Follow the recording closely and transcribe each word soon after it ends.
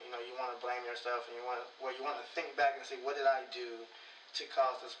want to blame yourself, and you want to think back and say, what did I do to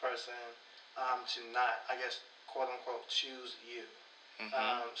cause this person to not, I guess, quote unquote, choose you.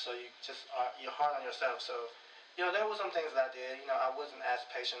 So you're hard on yourself. So, there were some things that I did. I wasn't as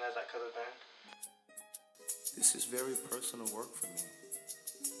patient as I could have been. This is very personal work for me.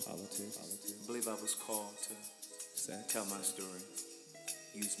 Politics. I believe I was called to tell my story,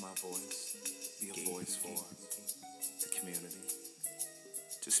 use my voice, be a voice for the community,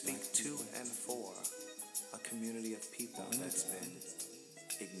 to speak to and for a community of people that's been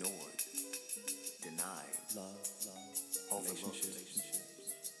ignored, denied, overlooked.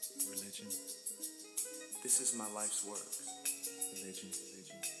 Religion. This is my life's work. Religion.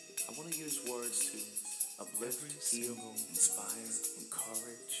 I want to use words to uplift, heal, inspire,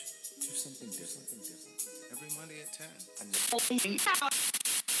 encourage. Do something different. Every Monday at 10.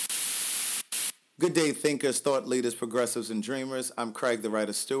 Good day, thinkers, thought leaders, progressives, and dreamers. I'm Craig, the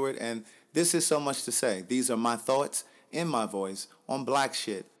writer Stewart, and this is So Much to Say. These are my thoughts in my voice on black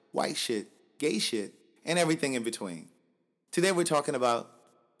shit, white shit, gay shit, and everything in between. Today we're talking about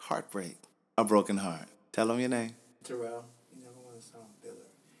heartbreak, a broken heart. Tell them your name. Terrell, you never want to sound bitter.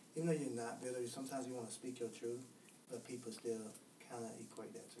 Even though you're not bitter, sometimes you want to speak your truth, but people still kind of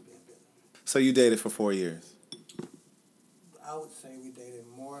equate that to being bitter. So you dated for 4 years? I would say we dated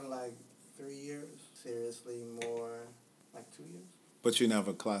more like 3 years. Seriously, more like 2 years. But you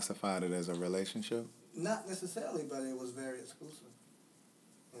never classified it as a relationship? Not necessarily, but it was very exclusive.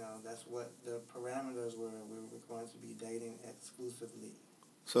 That's what the parameters were. We were going to be dating exclusively.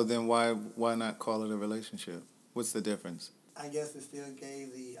 So then why not call it a relationship? What's the difference? I guess it still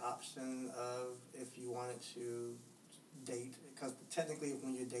gave the option of if you wanted to date, because technically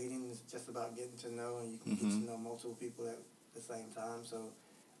when you're dating, it's just about getting to know, and you can get to know multiple people at the same time. So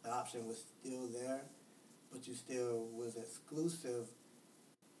the option was still there, but you still was exclusive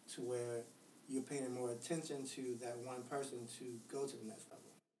to where you're paying more attention to that one person to go to the next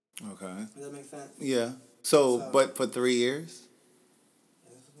level. Okay. Does that make sense? Yeah. So but for 3 years?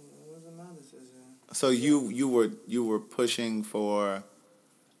 It wasn't my decision. So you were pushing for...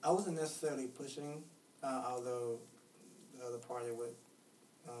 I wasn't necessarily pushing, although the other party would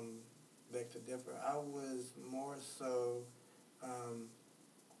beg to differ. I was more so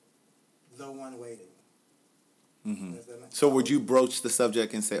the one waiting. Mm-hmm. So would you broach the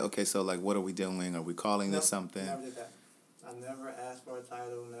subject and say, okay, so like, what are we doing? Are we calling this something? Never did that. I never asked for a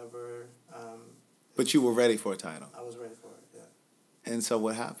title, never... But you were ready for a title? I was ready for it, yeah. And so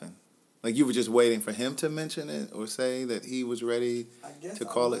what happened? Like you were just waiting for him to mention it or say that he was ready to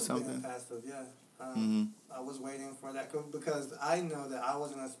call it something? Passive, yeah. I was waiting for that because I know that I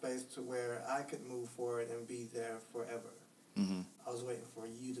was in a space to where I could move forward and be there forever. Mm-hmm. I was waiting for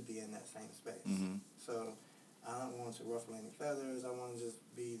you to be in that same space. Mm-hmm. So I don't want to ruffle any feathers. I want to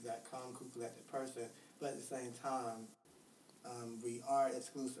just be that calm, cool, collected person. But at the same time, we are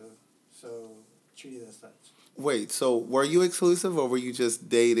exclusive, so treat it as such. Wait, so were you exclusive or were you just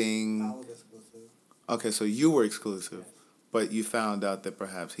dating? I was exclusive. Okay, so you were exclusive, yes. But you found out that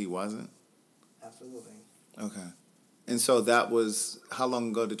perhaps he wasn't? Absolutely. Okay. And so that was, how long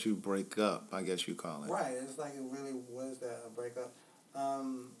ago did you break up, I guess you call it? Right, it's like it really was that, a breakup.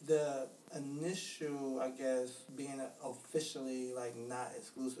 The initial, I guess, being officially like not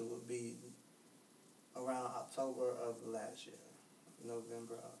exclusive would be around October of last year.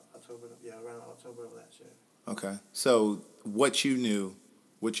 Around October of last year. Okay. So what you knew,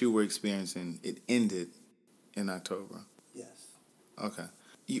 what you were experiencing, it ended in October? Yes. Okay.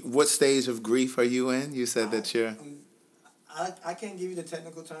 What stage of grief are you in? You said that you're... I can't give you the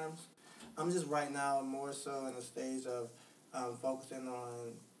technical terms. I'm just right now more so in a stage of focusing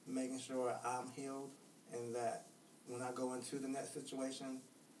on making sure I'm healed and that when I go into the next situation,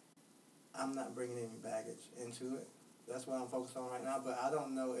 I'm not bringing any baggage into it. That's what I'm focused on right now, but I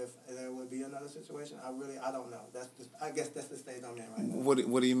don't know if there would be another situation. I don't know. I guess that's the stage I'm in right now.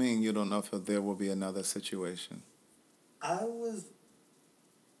 What do you mean you don't know if there will be another situation?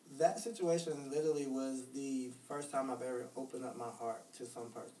 That situation literally was the first time I've ever opened up my heart to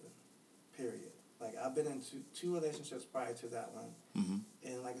some person, period. Like, I've been in two relationships prior to that one. Mm-hmm.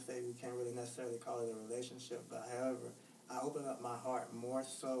 And like I say, we can't really necessarily call it a relationship, but however, I opened up my heart more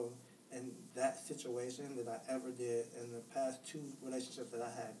so in that situation than I ever did in the past two relationships that I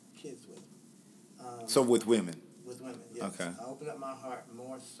had kids with. So with women? With women, yes. Okay. I opened up my heart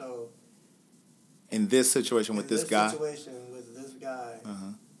more so... In this situation with this guy? In this situation with this guy,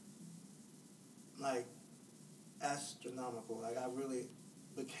 like, astronomical. Like, I really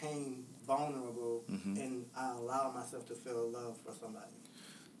became vulnerable, and I allowed myself to feel love for somebody.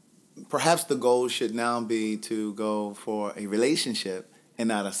 Perhaps the goal should now be to go for a relationship and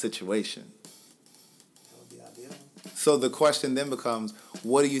not a situation. That would be ideal. So the question then becomes,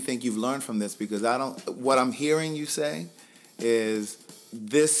 what do you think you've learned from this? Because what I'm hearing you say is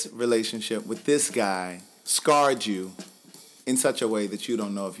this relationship with this guy scarred you in such a way that you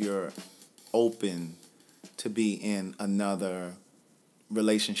don't know if you're open to be in another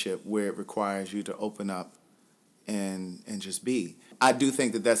relationship where it requires you to open up and just be. I do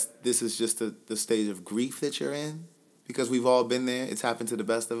think that this is just the stage of grief that you're in, because we've all been there. It's happened to the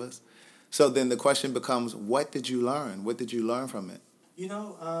best of us. So then the question becomes, what did you learn? What did you learn from it? You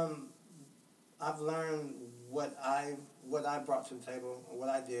know, I've learned what I brought to the table, what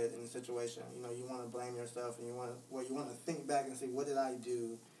I did in the situation. You know, you want to blame yourself, and you want to think back and say, what did I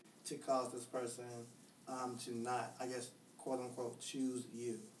do to cause this person to not, I guess, quote unquote, choose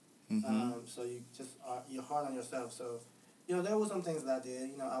you. Mm-hmm. So you're hard on yourself. So, you know, there were some things that I did.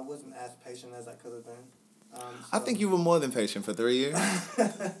 You know, I wasn't as patient as I could have been. I think you were more than patient for 3 years.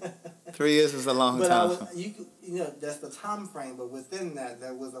 3 years is a long time. You know, that's the time frame. But within that,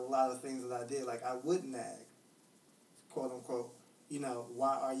 there was a lot of things that I did. Like, I would nag, quote unquote. You know,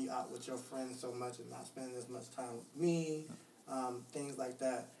 why are you out with your friends so much and not spending as much time with me? Things like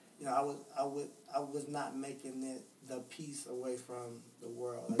that. You know, I was not making it the piece away from the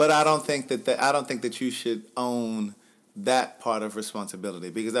world. But I don't think that you should own that part of responsibility,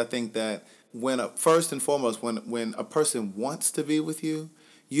 because I think that first and foremost, when a person wants to be with you,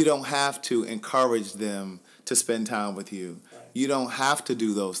 you don't have to encourage them to spend time with you. Right. You don't have to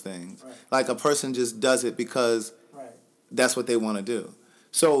do those things. Right. Like, a person just does it because that's what they want to do.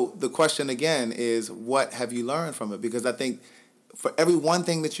 So the question again is, what have you learned from it? Because I think for every one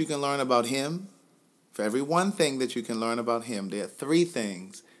thing that you can learn about him, there are 3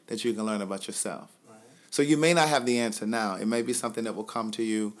 things that you can learn about yourself. Right. So you may not have the answer now. It may be something that will come to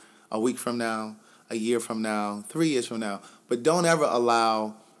you a week from now, a year from now, 3 years from now. But don't ever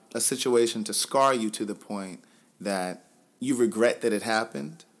allow a situation to scar you to the point that you regret that it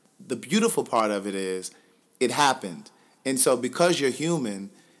happened. The beautiful part of it is it happened. And so because you're human,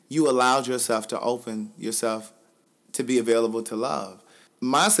 you allowed yourself to open yourself to be available to love.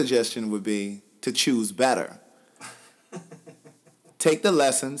 My suggestion would be to choose better. Take the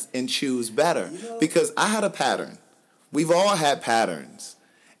lessons and choose better. You know, because I had a pattern. We've all had patterns.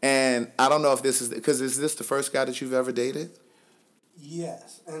 And I don't know if this is the first guy that you've ever dated?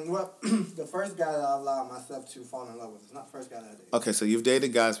 Yes. And the first guy that I allowed myself to fall in love with. It's not the first guy that I dated. Okay, so you've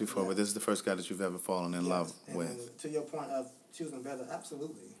dated guys before, but this is the first guy that you've ever fallen in love with. And to your point of choosing better,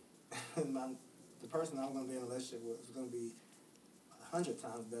 absolutely. The person I'm going to be in a relationship with is going to be 100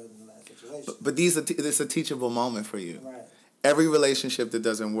 times better than the last situation. But it's a teachable moment for you. Right. Every relationship that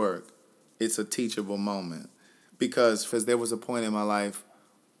doesn't work, it's a teachable moment. Because there was a point in my life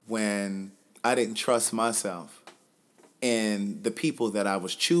when I didn't trust myself and the people that I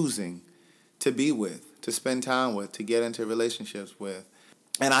was choosing to be with, to spend time with, to get into relationships with.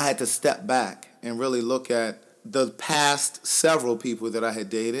 And I had to step back and really look at the past several people that I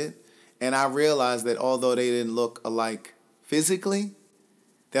had dated. And I realized that although they didn't look alike physically,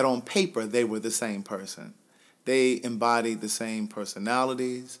 that on paper they were the same person. They embodied the same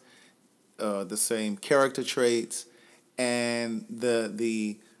personalities, the same character traits, and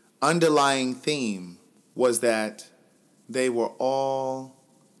the underlying theme was that they were all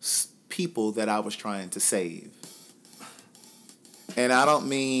people that I was trying to save. And I don't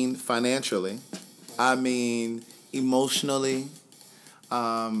mean financially. I mean emotionally.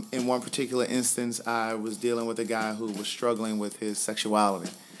 In one particular instance, I was dealing with a guy who was struggling with his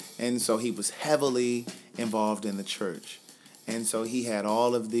sexuality. And so he was heavily involved in the church. And so he had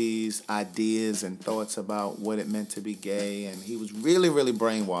all of these ideas and thoughts about what it meant to be gay. And he was really, really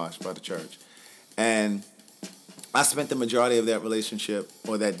brainwashed by the church. And I spent the majority of that relationship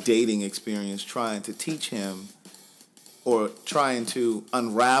or that dating experience trying to teach him or trying to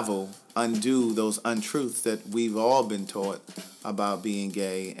undo those untruths that we've all been taught about being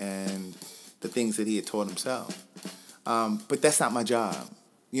gay and the things that he had taught himself. But that's not my job.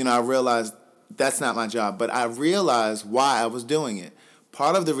 You know, I realized that's not my job, but I realized why I was doing it.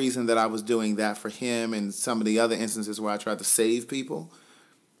 Part of the reason that I was doing that for him and some of the other instances where I tried to save people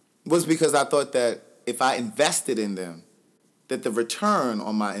was because I thought that if I invested in them, that the return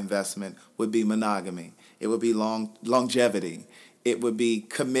on my investment would be monogamy. It would be longevity. It would be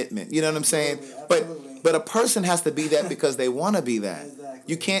commitment. You know what I'm saying? Absolutely. But a person has to be that because they want to be that. Exactly.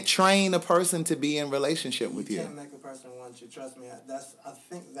 You can't train a person to be in relationship with you. You can't make a person want you. Trust me. I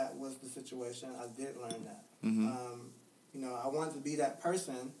think that was the situation. I did learn that. Mm-hmm. You know, I wanted to be that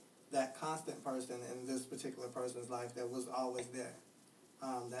person, that constant person in this particular person's life that was always there.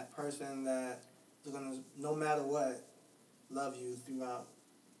 That person that is going to, no matter what, love you throughout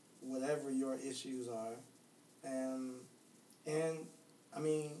whatever your issues are, and I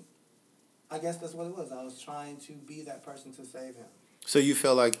mean, I guess that's what it was. I was trying to be that person to save him. So you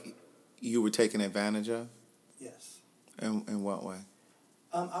feel like you were taken advantage of? Yes. In what way?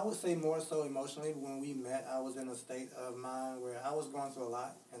 I would say more so emotionally. When we met, I was in a state of mind where I was going through a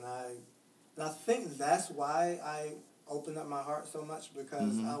lot, and I think that's why I opened up my heart so much,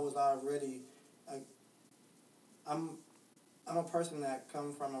 because I was already, I'm a person that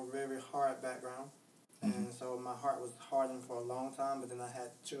comes from a very hard background, and so my heart was hardened for a long time. But then I had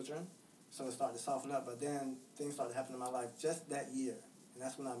children, so it started to soften up. But then things started happening in my life just that year, and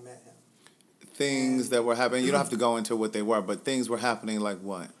that's when I met him. Things that were happening. You don't have to go into what they were, but things were happening like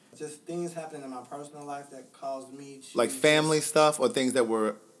what? Just things happening in my personal life that caused me to... Like family stuff, or things that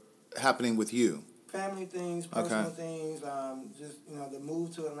were happening with you? Family things, personal things, just, the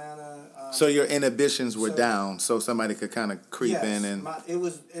move to Atlanta. So your inhibitions were down, so somebody could kind of creep in and... it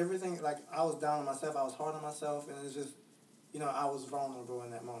was everything, like, I was down on myself, I was hard on myself, and it's just, I was vulnerable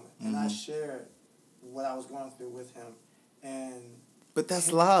in that moment. And I shared what I was going through with him, and... But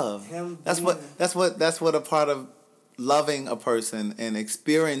that's love. That's what a part of loving a person and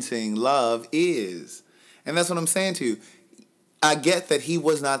experiencing love is. And that's what I'm saying to you. I get that he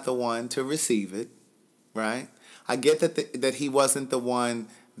was not the one to receive it, right? I get that he wasn't the one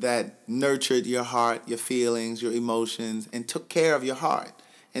that nurtured your heart, your feelings, your emotions, and took care of your heart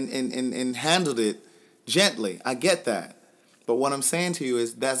and handled it gently. I get that. But what I'm saying to you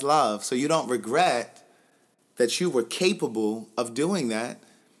is that's love. So you don't regret that you were capable of doing that.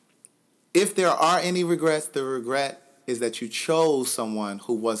 If there are any regrets, the regret is that you chose someone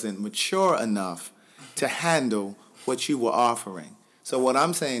who wasn't mature enough to handle what you were offering. So what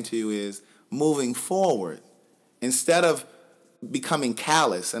I'm saying to you is, moving forward, instead of becoming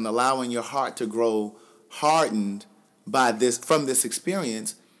callous and allowing your heart to grow hardened from this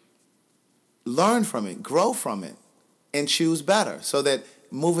experience, learn from it, grow from it, and choose better, so that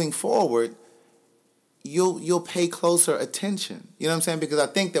moving forward, you'll pay closer attention. You know what I'm saying? Because I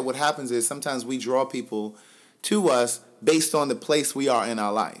think that what happens is sometimes we draw people to us based on the place we are in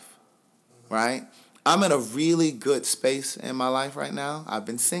our life, right? I'm in a really good space in my life right now. I've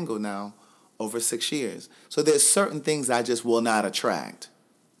been single now over 6 years. So there's certain things I just will not attract.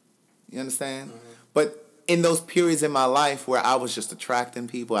 You understand? But in those periods in my life where I was just attracting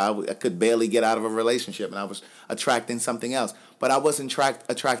people, I could barely get out of a relationship and I was attracting something else. But I wasn't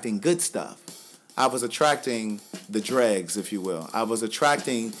attracting good stuff. I was attracting the dregs, if you will. I was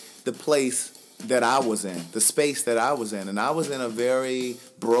attracting the place that I was in, the space that I was in. And I was in a very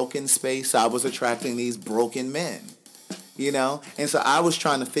broken space. I was attracting these broken men, And so I was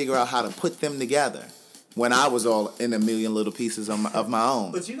trying to figure out how to put them together when I was all in a million little pieces of my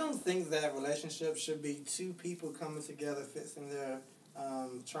own. But you don't think that relationship should be two people coming together fixing their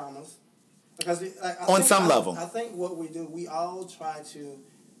traumas? Because on some level. I think what we do, we all try to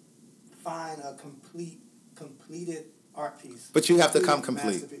find a completed art piece. But you have to come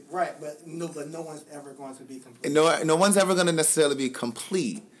complete. Right, but no one's ever going to be complete. No one's ever going to necessarily be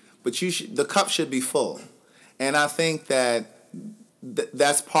complete, but the cup should be full. And I think that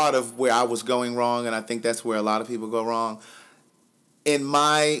that's part of where I was going wrong, and I think that's where a lot of people go wrong. In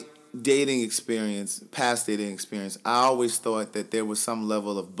my dating experience, past dating experience, I always thought that there was some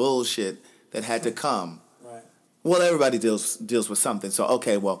level of bullshit that had to come. Well, everybody deals with something. So,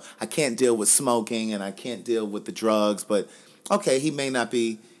 okay, well, I can't deal with smoking and I can't deal with the drugs, but, okay, he may not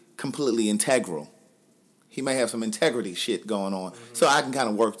be completely integral. He may have some integrity shit going on. So I can kind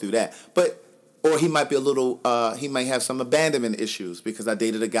of work through that. Or he might be he may have some abandonment issues, because I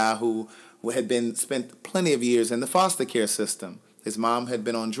dated a guy who had spent plenty of years in the foster care system. His mom had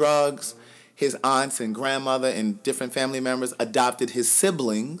been on drugs. His aunts and grandmother and different family members adopted his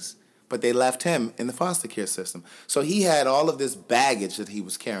siblings, but they left him in the foster care system. So he had all of this baggage that he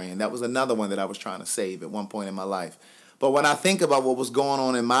was carrying. That was another one that I was trying to save at one point in my life. But when I think about what was going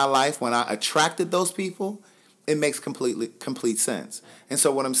on in my life when I attracted those people, it makes complete sense. And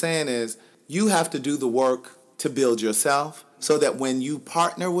so what I'm saying is, you have to do the work to build yourself so that when you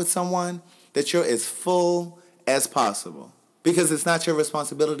partner with someone, that you're as full as possible. Because it's not your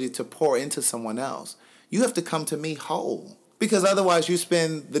responsibility to pour into someone else. You have to come to me whole. Because otherwise you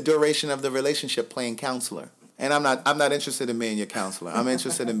spend the duration of the relationship playing counselor. And I'm not interested in being your counselor. I'm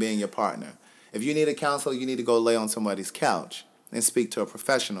interested in being your partner. If you need a counselor, you need to go lay on somebody's couch and speak to a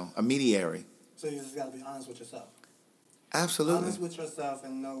professional, a mediary. So you just got to be honest with yourself. Absolutely. Honest with yourself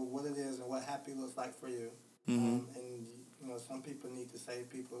and know what it is and what happy looks like for you. And some people need to save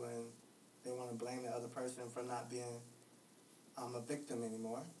people, and they want to blame the other person for not being I'm a victim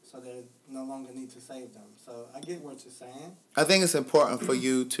anymore, so they no longer need to save them. So I get what you're saying. I think it's important for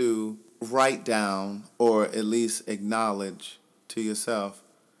you to write down or at least acknowledge to yourself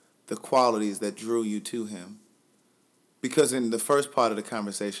the qualities that drew you to him. Because in the first part of the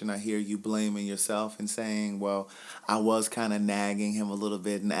conversation, I hear you blaming yourself and saying, well, I was kind of nagging him a little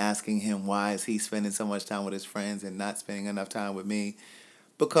bit and asking him why is he spending so much time with his friends and not spending enough time with me.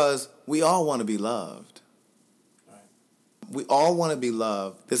 Because we all want to be loved. Right. We all want to be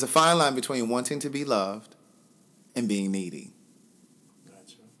loved. There's a fine line between wanting to be loved and being needy.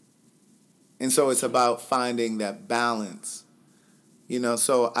 Gotcha. And so it's about finding that balance.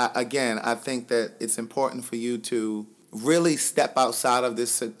 So I think that it's important for you to really step outside of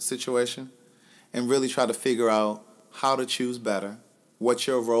this situation and really try to figure out how to choose better, what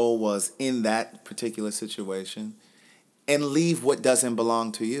your role was in that particular situation, and leave what doesn't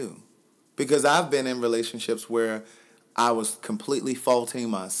belong to you. Because I've been in relationships where I was completely faulting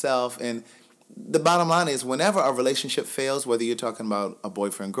myself. And the bottom line is whenever a relationship fails, whether you're talking about a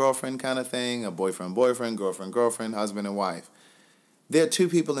boyfriend-girlfriend kind of thing, a boyfriend-boyfriend, girlfriend-girlfriend, husband and wife, there are two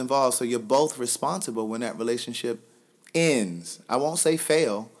people involved, so you're both responsible when that relationship ends. I won't say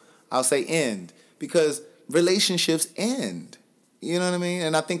fail, I'll say end. Because relationships end. You know what I mean?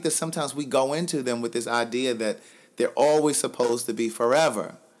 And I think that sometimes we go into them with this idea that they're always supposed to be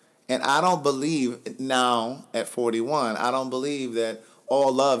forever. And I don't believe now, at 41, I don't believe that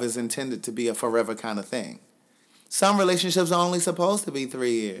all love is intended to be a forever kind of thing. Some relationships are only supposed to be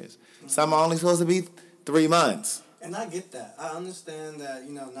 3 years. Some are only supposed to be 3 months. And I get that. I understand that,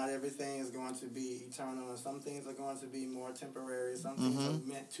 not everything is going to be eternal, and some things are going to be more temporary. Some things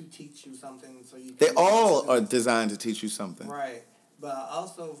are meant to teach you something, so you. They all are designed to teach you something. Right, but I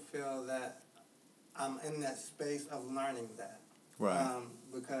also feel that I'm in that space of learning that. Right.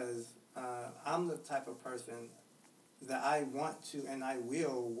 Because I'm the type of person that I want to and I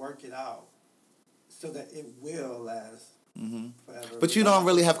will work it out so that it will last. Forever. But you don't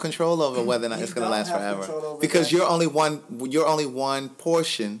really have control over whether or not it's going to last forever, because you're only one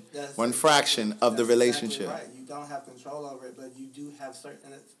portion, one fraction of the relationship. Exactly right. You don't have control over it, but you do have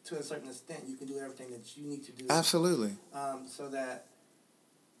to a certain extent, you can do everything that you need to do. Absolutely. So that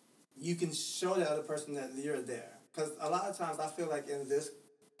you can show the other person that you're there. Because a lot of times I feel like in this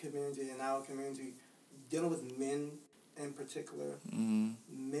community, in our community, dealing with men in particular,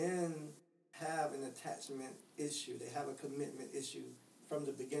 men have an attachment issue. They have a commitment issue from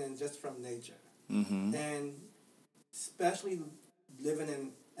the beginning, just from nature. And especially living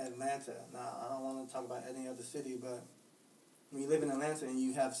in Atlanta. Now, I don't want to talk about any other city, but when you live in Atlanta and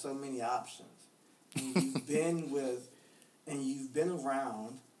you have so many options, and you've been with, and you've been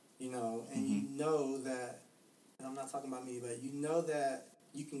around, and you know that, and I'm not talking about me, but you know that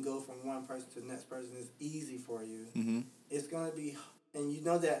you can go from one person to the next person. It's easy for you. It's going to be. And you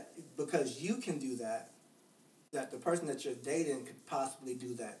know that because you can do that the person that you're dating could possibly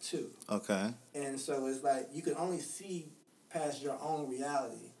do that too. Okay. And so it's like you can only see past your own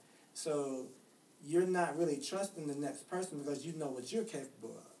reality. So you're not really trusting the next person because you know what you're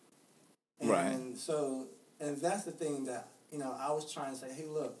capable of. And so, and that's the thing that, I was trying to say, hey,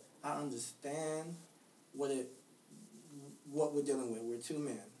 look, I understand what we're dealing with. We're two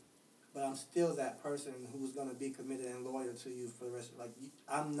men. But I'm still that person who's going to be committed and loyal to you for the rest of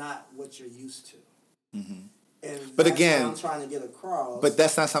I'm not what you're used to. And but again, what I'm trying to get across. But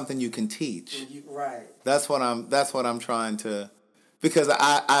that's not something you can teach. Right. That's what I'm trying to, because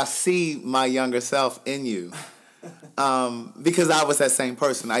I see my younger self in you. Because I was that same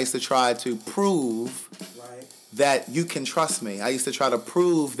person. I used to try to prove that you can trust me. I used to try to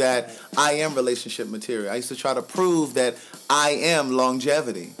prove that I am relationship material. I used to try to prove that I am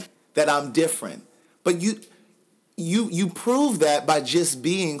longevity. That I'm different. But you prove that by just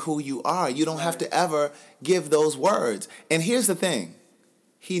being who you are. You don't have to ever give those words. And here's the thing.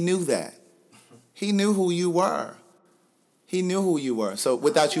 He knew that. He knew who you were. He knew who you were. So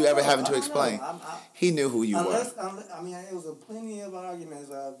without you ever having to explain, he knew who you were. It was plenty of arguments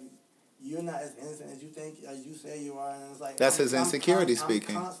of you're not as innocent as you think, as you say you are. And it's like that's his insecurity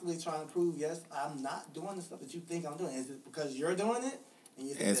speaking. I'm constantly trying to prove, yes, I'm not doing the stuff that you think I'm doing. Is it because you're doing it? And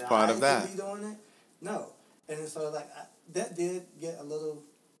you think it's part of that. Be doing it? No. And so that did get a little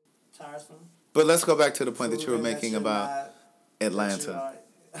tiresome. But let's go back to the point that you were making about Atlanta.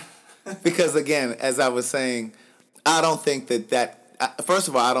 Because again, as I was saying, I don't think that first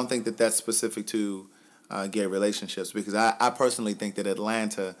of all, I don't think that that's specific to gay relationships, because I personally think that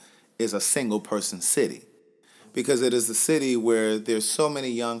Atlanta is a single person city. Because it is a city where there's so many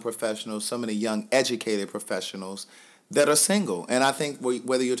young professionals, so many young educated professionals that are single. And I think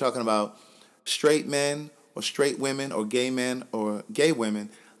whether you're talking about straight men or straight women or gay men or gay women.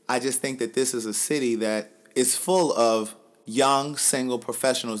 I just think that this is a city that is full of young single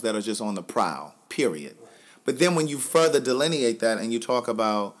professionals that are just on the prowl, period. But then when you further delineate that and you talk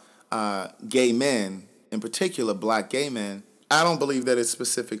about gay men, in particular black gay men, I don't believe that it's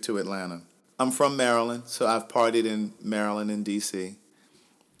specific to Atlanta. I'm from Maryland, so I've partied in Maryland and D.C.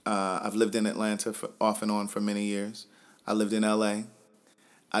 I've lived in Atlanta off and on for many years. I lived in L.A.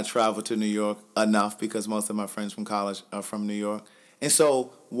 I traveled to New York enough because most of my friends from college are from New York. And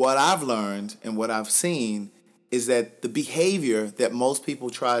so what I've learned and what I've seen is that the behavior that most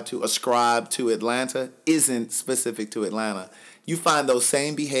people try to ascribe to Atlanta isn't specific to Atlanta. You find those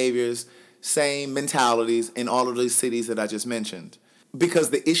same behaviors, same mentalities in all of these cities that I just mentioned. Because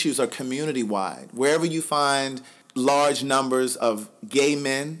the issues are community-wide. Wherever you find large numbers of gay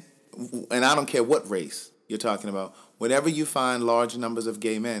men, and I don't care what race you're talking about, whenever you find large numbers of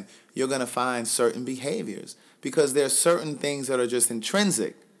gay men, you're going to find certain behaviors. Because there are certain things that are just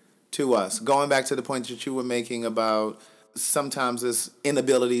intrinsic to us. Going back to the point that you were making about sometimes this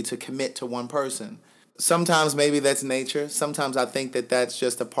inability to commit to one person. Sometimes maybe that's nature. Sometimes I think that that's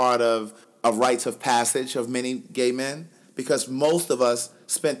just a part of a rites of passage of many gay men. Because most of us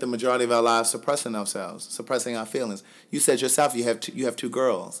spent the majority of our lives suppressing ourselves, suppressing our feelings. You said yourself you have two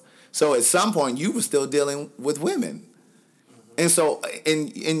girls. So at some point you were still dealing with women. And so,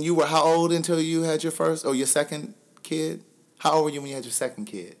 and you were how old until you had your first or your second kid? How old were you when you had your second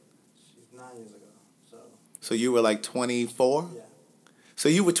kid? She's 9 years ago. So you were like 24? Yeah. So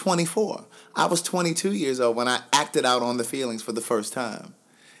you were 24. I was 22 years old when I acted out on the feelings for the first time.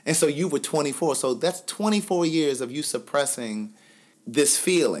 And so you were 24. So that's 24 years of you suppressing this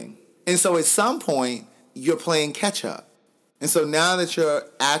feeling. And so at some point, you're playing catch up. And so now that you're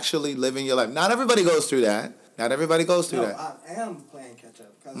actually living your life, not everybody goes through that. Not everybody goes through that. I am playing catch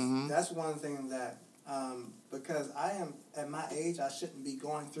up because that's one thing that, because I am, at my age, I shouldn't be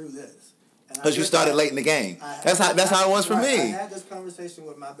going through this. Because you started late in the game. That's how it was for me. I had this conversation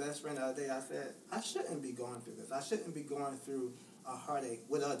with my best friend the other day. I said, I shouldn't be going through this. I shouldn't be going through a heartache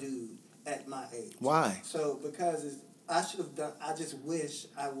with a dude at my age. Why? So, because I should have done, I just wish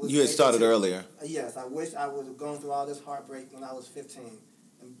I was. You had started earlier. Yes, I wish I would have gone through all this heartbreak when I was 15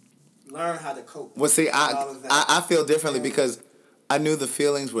 and learn how to cope. Well, see, I feel differently because I knew the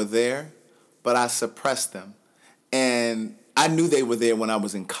feelings were there, but I suppressed them. And I knew they were there when I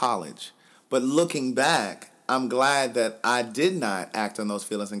was in college. But looking back, I'm glad that I did not act on those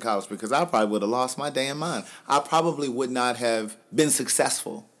feelings in college because I probably would have lost my damn mind. I probably would not have been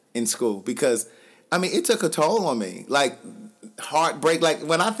successful in school because, I mean, it took a toll on me. Like, heartbreak. Like,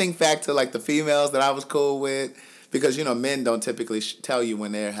 when I think back to, like, the females that I was cool with, because, you know, men don't typically tell you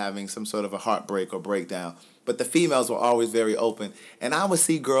when they're having some sort of a heartbreak or breakdown. But the females were always very open. And I would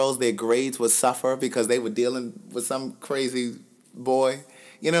see girls, their grades would suffer because they were dealing with some crazy boy.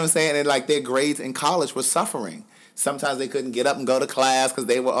 You know what I'm saying? And like their grades in college were suffering. Sometimes they couldn't get up and go to class because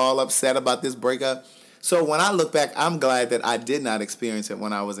they were all upset about this breakup. So when I look back, I'm glad that I did not experience it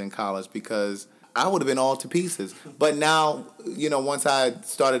when I was in college because I would have been all to pieces. But now, you know, once I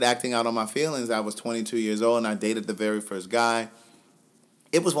started acting out on my feelings, I was 22 years old and I dated the very first guy.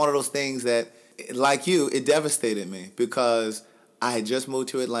 It was one of those things that, like you, it devastated me because I had just moved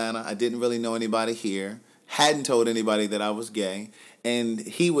to Atlanta. I didn't really know anybody here. Hadn't told anybody that I was gay. And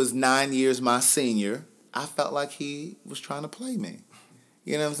he was 9 years my senior. I felt like he was trying to play me.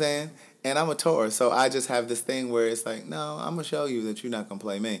 You know what I'm saying? And I'm a Taurus, so I just have this thing where it's like, no, I'm going to show you that you're not going to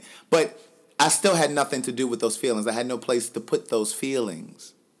play me. But I still had nothing to do with those feelings. I had no place to put those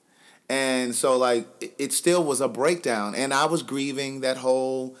feelings. And so, like, it still was a breakdown. And I was grieving that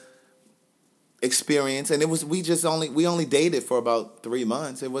whole experience. And it was, we only dated for about 3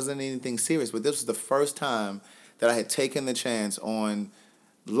 months. It wasn't anything serious. But this was the first time that I had taken the chance on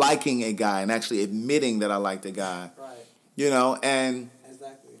liking a guy and actually admitting that I liked a guy. Right. You know, and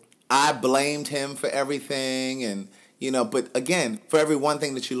exactly. I blamed him for everything. And, you know, but again, for every one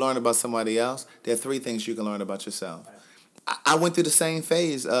thing that you learn about somebody else, there are 3 things you can learn about yourself. Right. I went through the same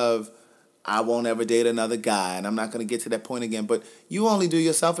phase of I won't ever date another guy, and I'm not going to get to that point again. But you only do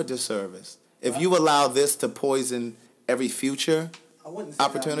yourself a disservice. If you allow this to poison every future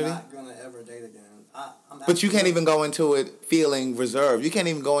opportunity. I'm not going to ever date again. But you can't even go into it feeling reserved. You can't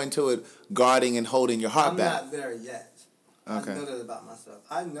even go into it guarding and holding your heart back. I'm not there yet. Okay. I know that about myself.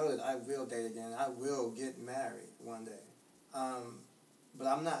 I know that I will date again. I will get married one day. But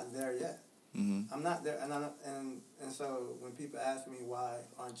I'm not there yet. Mm-hmm. I'm not there. And so when people ask me why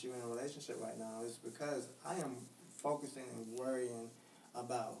aren't you in a relationship right now, it's because I am focusing and worrying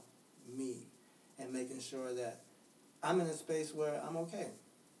about me and making sure that I'm in a space where I'm okay.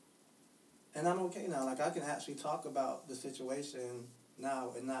 And I'm okay now. Like, I can actually talk about the situation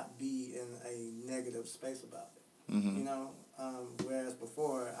now and not be in a negative space about it. Mm-hmm. You know? Whereas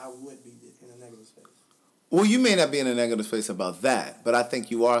before, I would be in a negative space. Well, you may not be in a negative space about that, but I think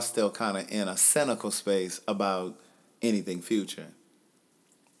you are still kind of in a cynical space about anything future.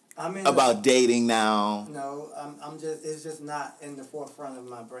 About dating now. No, I'm just, it's just not in the forefront of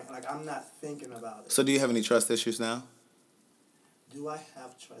my brain. Like, I'm not thinking about it. So do you have any trust issues now? Do I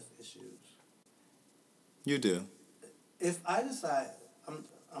have trust issues? You do. If I decide,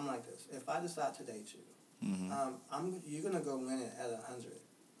 I'm like this. If I decide to date you, mm-hmm. You're gonna go in it at 100.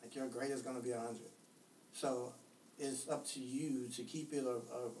 Like, your grade is gonna be 100. So it's up to you to keep it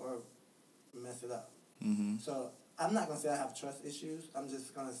or mess it up. Mm-hmm. So I'm not gonna say I have trust issues. I'm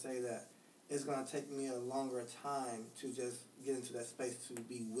just gonna say that it's gonna take me a longer time to just get into that space to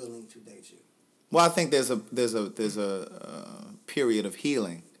be willing to date you. Well, I think there's a period of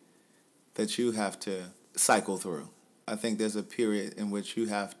healing that you have to cycle through. I think there's a period in which you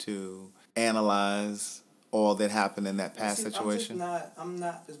have to analyze all that happened in that past situation. I'm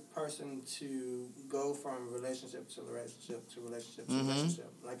not this person to go from relationship to relationship to relationship to mm-hmm.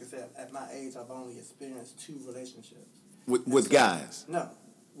 relationship. Like I said, at my age, I've only experienced 2 relationships. With guys? No,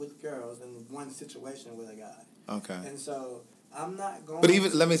 with girls, and one situation with a guy. Okay. And so I'm not going. But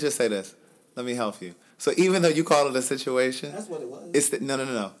even let me just say this. Let me help you. So even though you call it a situation, that's what it was.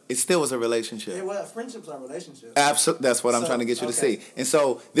 No. It still was a relationship. Friendships are relationships. Absolutely. That's what I'm trying to get you to see. And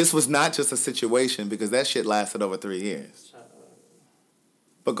so this was not just a situation because that shit lasted over 3 years.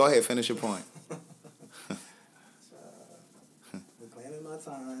 But go ahead, finish your point. Reclaiming my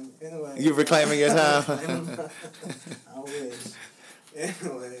time. Anyway. You're reclaiming your time? I wish.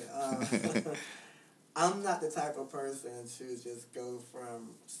 Anyway, I'm not the type of person to just go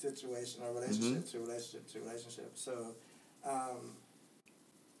from situation or relationship to relationship to relationship. So,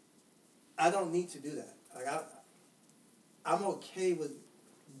 I don't need to do that. Like, I'm okay with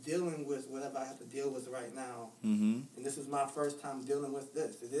dealing with whatever I have to deal with right now. Mm-hmm. And this is my first time dealing with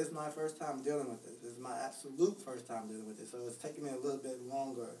this. It is my first time dealing with this. This is my absolute first time dealing with this. So it's taking me a little bit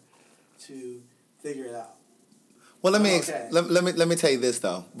longer to figure it out. Well, let me tell you this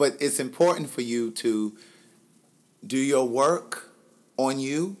though. But it's important for you to do your work on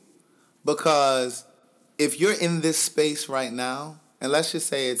you, because if you're in this space right now, and let's just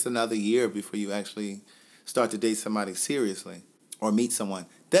say it's another year before you actually start to date somebody seriously or meet someone,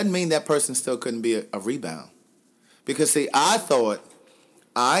 doesn't mean that person still couldn't be a rebound. Because see, I thought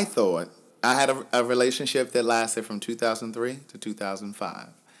I had a relationship that lasted from 2003 to 2005.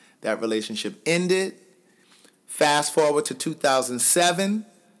 That relationship ended. Fast forward to 2007,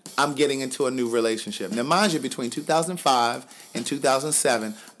 I'm getting into a new relationship. Now, mind you, between 2005 and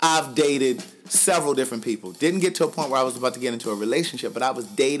 2007, I've dated several different people. Didn't get to a point where I was about to get into a relationship, but I was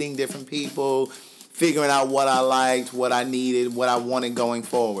dating different people, figuring out what I liked, what I needed, what I wanted going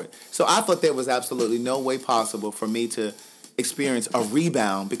forward. So I thought there was absolutely no way possible for me to experience a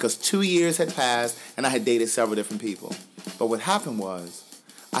rebound because 2 years had passed and I had dated several different people. But what happened was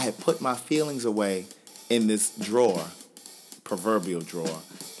I had put my feelings away in this drawer, proverbial drawer,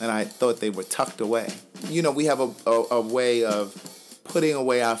 and I thought they were tucked away. You know, we have a way of putting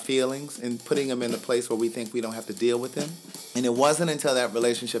away our feelings and putting them in a place where we think we don't have to deal with them. And it wasn't until that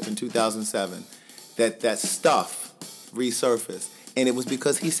relationship in 2007 that stuff resurfaced. And it was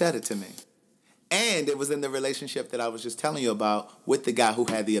because he said it to me. And it was in the relationship that I was just telling you about with the guy who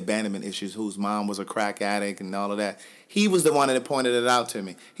had the abandonment issues, whose mom was a crack addict and all of that. He was the one that pointed it out to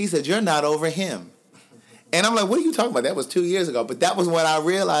me. He said, "You're not over him." And I'm like, what are you talking about? That was 2 years ago. But that was when I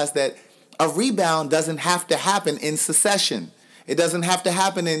realized that a rebound doesn't have to happen in succession. It doesn't have to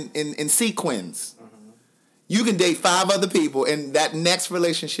happen in sequence. Mm-hmm. You can date 5 other people, and that next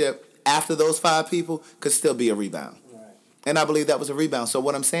relationship after those 5 people could still be a rebound. Right. And I believe that was a rebound. So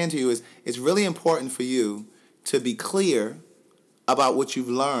what I'm saying to you is it's really important for you to be clear about what you've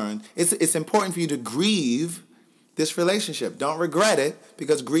learned. It's important for you to grieve this relationship. Don't regret it,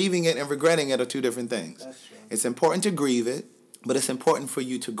 because grieving it and regretting it are 2 different things. That's true. It's important to grieve it, but it's important for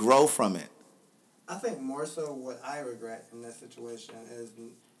you to grow from it. I think more so what I regret in that situation is,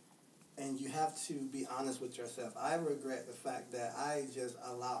 and you have to be honest with yourself, I regret the fact that I just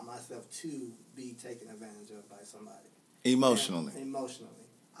allowed myself to be taken advantage of by somebody. Emotionally. Emotionally.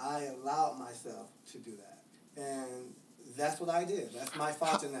 I allowed myself to do that. And that's what I did. That's my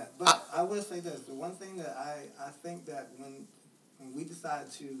fault in that. But I will say this. The one thing that I think that when we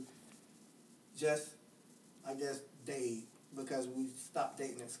decide to just, I guess, date, because we stopped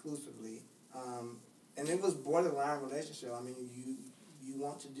dating exclusively, and it was borderline relationship. I mean, you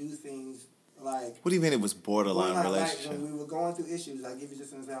want to do things like. What do you mean it was borderline Like relationship? when we were going through issues, I'll give you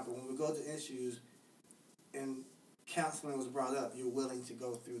just an example. When we go through issues, and counseling was brought up, you're willing to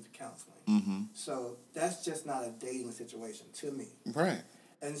go through the counseling. Mm-hmm. So that's just not a dating situation to me. Right.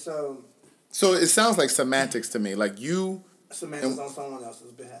 And so. So it sounds like semantics to me. Like you. Semantics on someone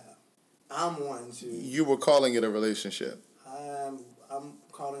else's behalf. I'm wanting to. You were calling it a relationship. I'm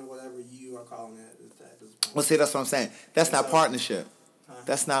calling whatever you are calling it at this point. Well, see, that's what I'm saying. That's not partnership.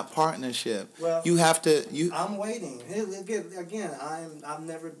 That's not partnership. Well, you have to. I'm waiting. Again, I've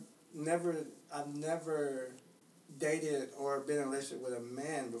never dated or been in a relationship with a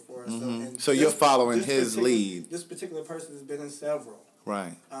man before. Mm-hmm. So you're following his lead. This particular person has been in several.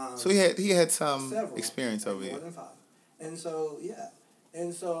 Right. So he had some several, experience over here. More than 5. And so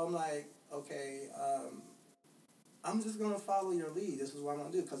and so I'm like, okay, I'm just gonna follow your lead. This is what I'm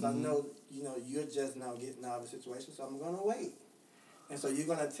gonna do because I know you're just now getting out of the situation, so I'm gonna wait. And so you're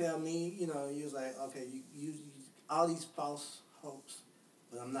gonna tell me, you was like, okay, you all these false hopes,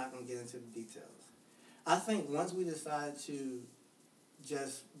 but I'm not gonna get into the details. I think once we decide to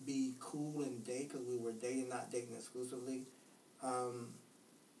just be cool and date, because we were dating, not dating exclusively,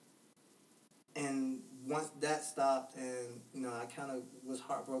 and once that stopped, and I kind of was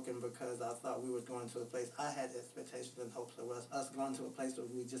heartbroken because I thought we were going to a place. I had expectations and hopes of us going to a place where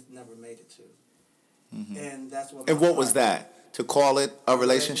we just never made it to. Mm-hmm. And that's what. And what was that? To call it a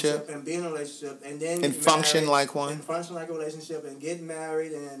relationship? And be in a relationship, and then and function married, like one. And function like a relationship, and get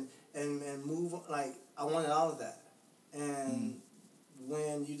married, and move. Like I wanted all of that, and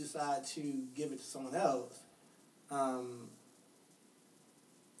when you decide to give it to someone else,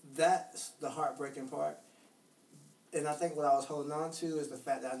 that's the heartbreaking part. And I think what I was holding on to is the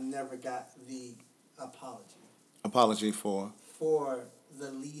fact that I never got the apology. Apology for? For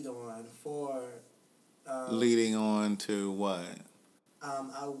the lead on, for... leading on to what?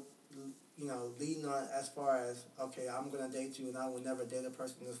 Leading on as far as, okay, I'm going to date you and I will never date a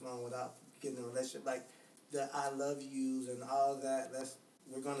person this long without getting in a relationship. Like, the I love yous and all that,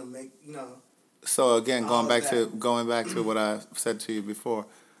 we're going to make, So again, going back to what I said to you before,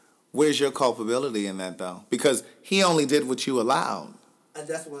 where's your culpability in that though? Because he only did what you allowed. And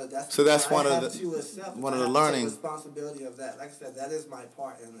that's one of the learning responsibility of that. Like I said, that is my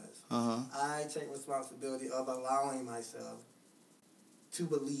part in this. Uh-huh. I take responsibility of allowing myself to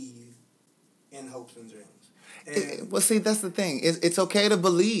believe in hopes and dreams. Well, see, that's the thing. It's okay to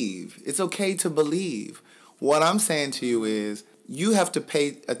believe. It's okay to believe. What I'm saying to you is you have to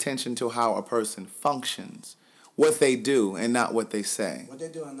pay attention to how a person functions, what they do, and not what they say. What they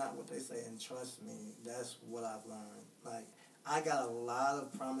do and not what they say. And trust me, that's what I've learned. Like, I got a lot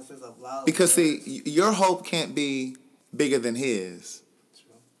of promises, because see, your hope can't be bigger than his.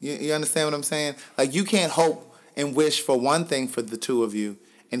 True. You understand what I'm saying? Like, you can't hope and wish for one thing for the two of you,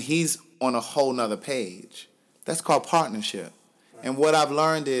 and he's on a whole nother page. That's called partnership. Right. And what I've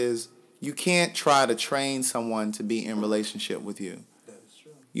learned is you can't try to train someone to be in relationship with you. That is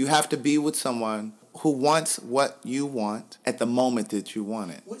true. You have to be with someone who wants what you want at the moment that you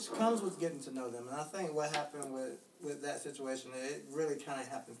want it. Which comes with getting to know them. And I think what happened with that situation, it really kind of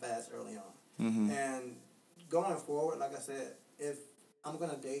happened fast early on. Mm-hmm. And going forward, like I said, if I'm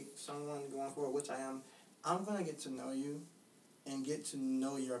going to date someone going forward, which I am, I'm going to get to know you and get to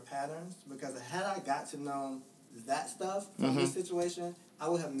know your patterns. Because had I got to know that stuff from this situation, I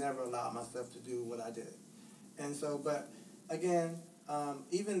would have never allowed myself to do what I did. And so, but again,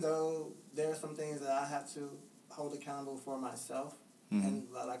 even though there are some things that I have to hold accountable for myself and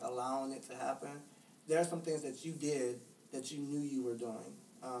like allowing it to happen, there are some things that you did that you knew you were doing.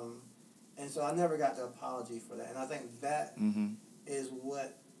 And so I never got the apology for that. And I think that is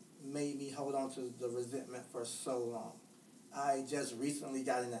what made me hold on to the resentment for so long. I just recently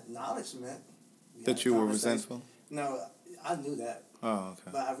got an acknowledgement. That you were resentful? No, I knew that. Oh,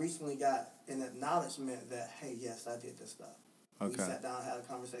 okay. But I recently got an acknowledgement that, hey, yes, I did this stuff. Okay. We sat down and had a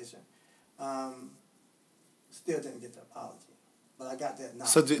conversation. Still didn't get the apology. But I got that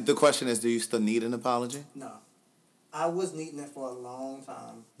acknowledgement. So the question is, do you still need an apology? No. I was needing it for a long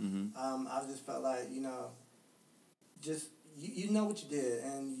time. Mm-hmm. I just felt like, just... You know what you did,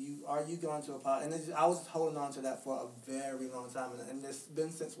 and are you going to apologize? And I was holding on to that for a very long time, and it's been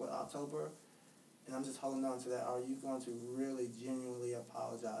since, October, and I'm just holding on to that. Are you going to really, genuinely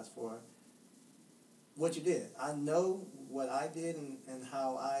apologize for what you did? I know what I did and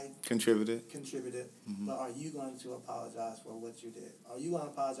how I contributed, but are you going to apologize for what you did? Are you going to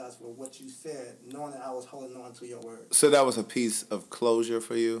apologize for what you said, knowing that I was holding on to your words? So that was a piece of closure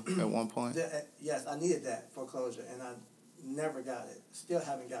for you at one point? Yes, I needed that for closure, and I never got it. Still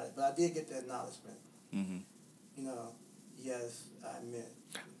haven't got it. But I did get the acknowledgement. Mm-hmm. Yes, I admit.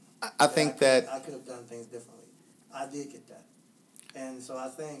 I think that I could have done things differently. I did get that. And so I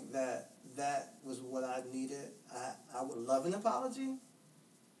think that was what I needed. I would love an apology.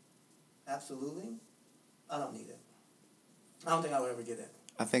 Absolutely. I don't need it. I don't think I would ever get it.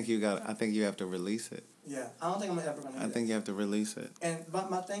 I think you have to release it. Yeah, I don't think I'm ever going to get it. I think you have to release it. But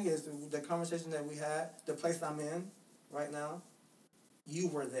my thing is, the conversation that we had, the place I'm in right now, you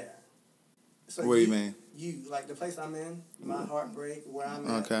were there. So what do you mean? You, like the place I'm in, my heartbreak, where I'm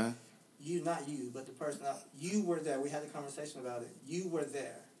at. Okay. You, not you, but the person, you were there. We had a conversation about it. You were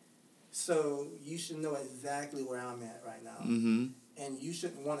there. So you should know exactly where I'm at right now. Mm-hmm. And you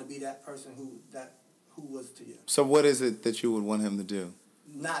shouldn't want to be that person who was to you. So what is it that you would want him to do?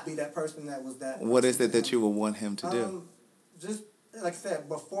 Not be that person that was that. What is it that you would want him to do? Just, like I said,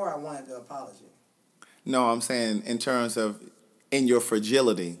 before I wanted the apology. No, I'm saying in terms of in your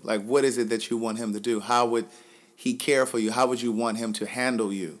fragility. Like, what is it that you want him to do? How would he care for you? How would you want him to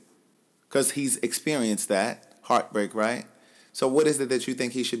handle you? Because he's experienced that heartbreak, right? So what is it that you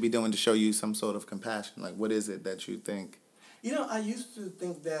think he should be doing to show you some sort of compassion? Like, what is it that you think? You know, I used to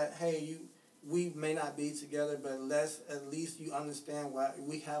think that, hey, we may not be together, but at least you understand why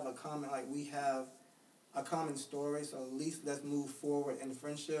we have a common story, so at least let's move forward in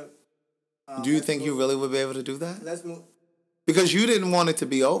friendship. Do you think you really would be able to do that? Let's move. Because you didn't want it to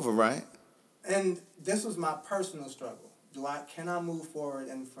be over, right? And this was my personal struggle. Can I move forward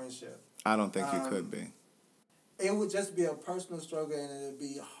in friendship? I don't think you could be. It would just be a personal struggle, and it would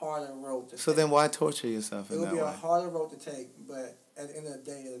be a harder road to take. So then why torture yourself in that way? It would be a harder road to take, but at the end of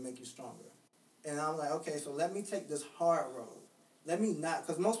the day, it'll make you stronger. And I'm like, okay, so let me take this hard road. Let me not,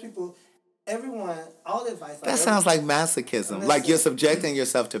 because most people, everyone, all the advice. That sounds like masochism. Like you're subjecting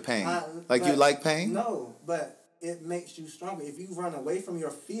yourself to pain. Like you like pain? No, but it makes you stronger. If you run away from your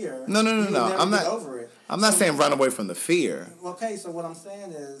fear, no. I'm not over it. I'm not saying run away from the fear. Okay, so what I'm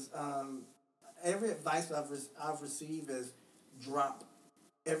saying is, every advice I've received is drop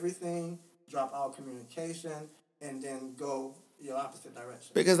everything, drop all communication, and then go your opposite direction.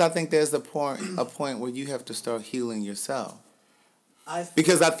 Because I think there's a point where you have to start healing yourself.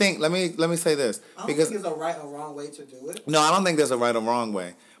 Because I think let me say this. I don't think there's a right or wrong way to do it. No, I don't think there's a right or wrong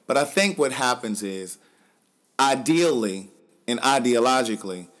way. But I think what happens is, ideally and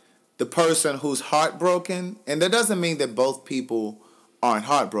ideologically, the person who's heartbroken, and that doesn't mean that both people aren't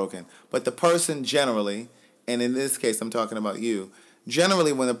heartbroken, but the person generally, and in this case I'm talking about you,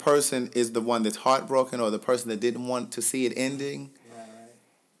 generally when the person is the one that's heartbroken or the person that didn't want to see it ending,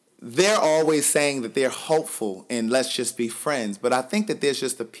 they're always saying that they're hopeful and let's just be friends. But I think that there's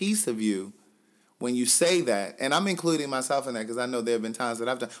just a piece of you when you say that, and I'm including myself in that because I know there have been times that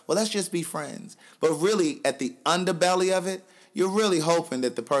I've done, well, let's just be friends. But really, at the underbelly of it, you're really hoping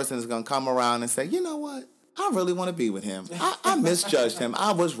that the person is going to come around and say, you know what? I really want to be with him. I misjudged him.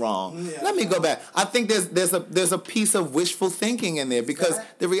 I was wrong. Yeah. Let me go back. I think there's a piece of wishful thinking in there because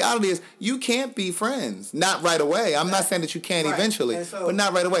the reality is you can't be friends. Not right away. I'm not saying that you can't eventually, but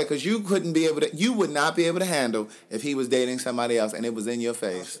not right away because you would not be able to handle if he was dating somebody else and it was in your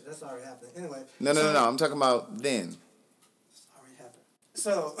face. That's already happened. Anyway. No. I'm talking about then. It's already happened.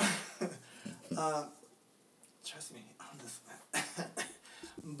 So, trust me on this one.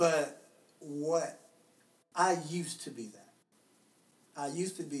 But what? I used to be that. I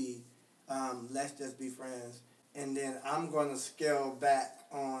used to be, let's just be friends. And then I'm going to scale back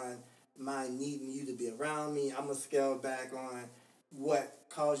on my needing you to be around me. I'm going to scale back on what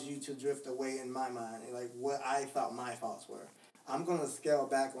caused you to drift away in my mind. And like what I thought my faults were. I'm going to scale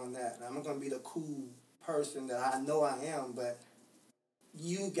back on that. I'm going to be the cool person that I know I am, but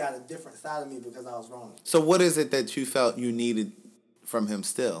you got a different side of me because I was wrong. So what is it that you felt you needed from him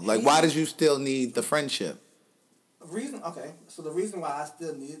still? Like, why did you still need the friendship? So the reason why I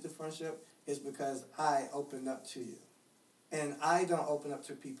still needed the friendship is because I opened up to you. And I don't open up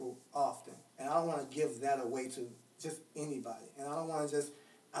to people often. And I don't want to give that away to just anybody. And I don't want to just,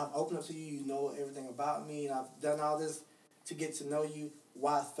 I've opened up to you, you know everything about me, and I've done all this to get to know you,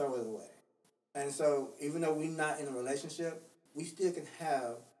 why throw it away? And so even though we're not in a relationship, we still can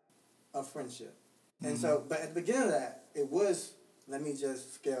have a friendship. And so, but at the beginning of that, it was, let me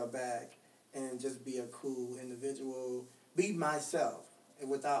just scale back and just be a cool individual, be myself, and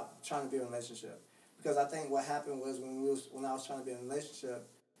without trying to be in a relationship. Because I think what happened was when I was trying to be in a relationship,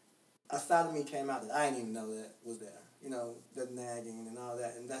 a side of me came out that I didn't even know that was there. You know, the nagging and all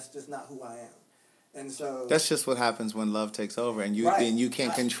that, and that's just not who I am. And so that's just what happens when love takes over, and you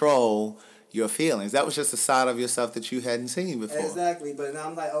can't control your feelings. That was just a side of yourself that you hadn't seen before. Exactly, but now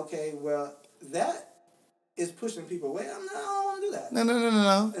I'm like, okay, well, that is pushing people away. I don't want to do that.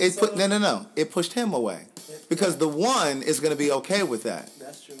 No. It pushed him away. Because the one is going to be okay with that.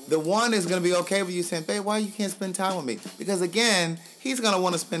 That's true. The one is going to be okay with you saying, babe, why you can't spend time with me? Because, again, he's going to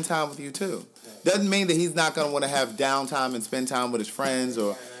want to spend time with you, too. Doesn't mean that he's not going to want to have downtime and spend time with his friends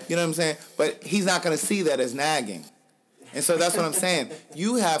or, you know what I'm saying? But he's not going to see that as nagging. And so that's what I'm saying.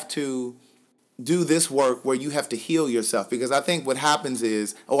 You have to do this work where you have to heal yourself. Because I think what happens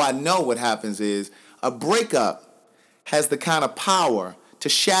is, I know what happens is, a breakup has the kind of power to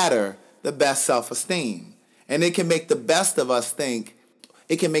shatter the best self-esteem. And it can make the best of us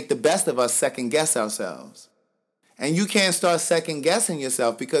second guess ourselves. And you can't start second guessing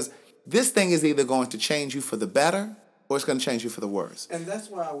yourself because this thing is either going to change you for the better or it's going to change you for the worse. And that's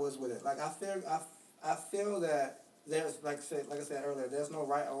where I was with it. Like, I feel that there's, like I said earlier, there's no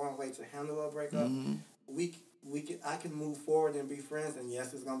right or wrong way to handle a breakup. Mm-hmm. I can move forward and be friends, and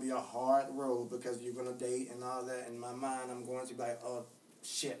yes, it's gonna be a hard road because you're gonna date and all that. In my mind, I'm going to be like, oh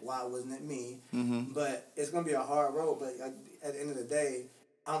shit, why wasn't it me? Mm-hmm. But it's gonna be a hard road. But at the end of the day,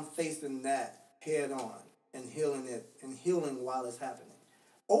 I'm facing that head on and healing it and healing while it's happening.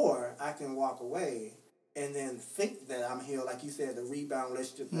 Or I can walk away and then think that I'm healed, like you said, the rebound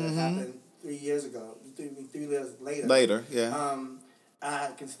relationship that happened 3 years ago, 3 years later. Later, yeah.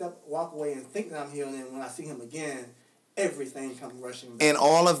 I can walk away and think that I'm healed, and when I see him again, everything comes rushing back. And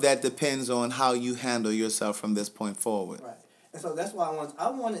all of that depends on how you handle yourself from this point forward. Right. And so that's why I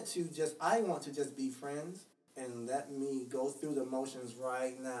want to just be friends and let me go through the motions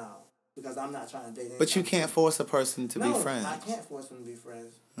right now. Because I'm not trying to date anyone. But you can't force a person to be friends. I can't force them to be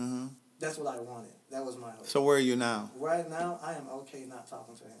friends. Mm-hmm. That's what I wanted. That was my hope. So where are you now? Right now, I am okay not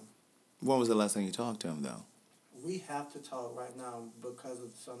talking to him. When was the last time you talked to him, though? We have to talk right now because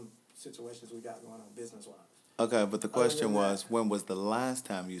of some situations we got going on business-wise. Okay, but the question was, when was the last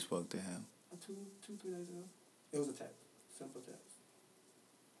time you spoke to him? 3 days ago. It was a text. Simple text.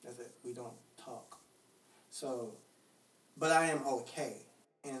 That's it. We don't talk. So, but I am okay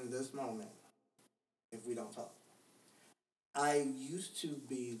in this moment if we don't talk. I used to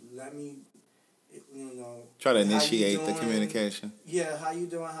be, try to initiate the communication. Yeah, how you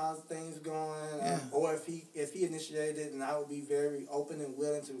doing? How's things going? Yeah. Or if he initiated it, and I would be very open and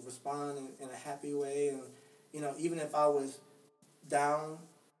willing to respond in a happy way, and even if I was down,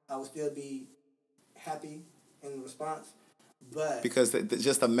 I would still be happy in response. But because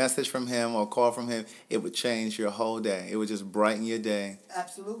just a message from him or a call from him, it would change your whole day. It would just brighten your day.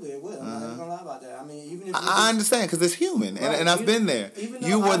 Absolutely, it would. I'm not even gonna lie about that. I mean, even if I understand because it's human, right. and I've been there.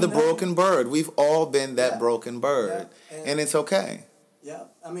 You were the broken bird. We've all been that broken bird, and it's okay. Yeah,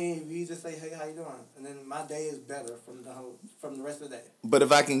 I mean, you just say, "Hey, how you doing?" and then my day is better from the rest of the day. But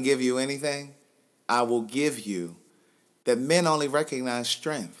if I can give you anything, I will give you that men only recognize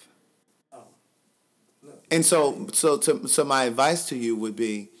strength. And so my advice to you would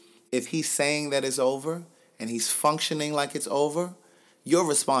be, if he's saying that it's over and he's functioning like it's over, your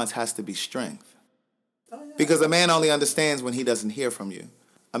response has to be strength. Oh, yeah. Because a man only understands when he doesn't hear from you.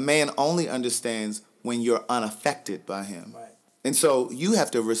 A man only understands when you're unaffected by him. Right. And so you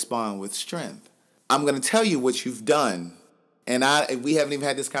have to respond with strength. I'm going to tell you what you've done. And we haven't even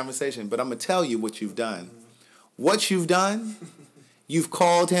had this conversation, but I'm going to tell you what you've done. Mm-hmm. What you've done... You've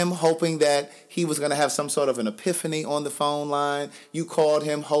called him hoping that he was going to have some sort of an epiphany on the phone line. You called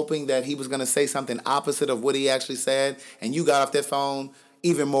him hoping that he was going to say something opposite of what he actually said. And you got off that phone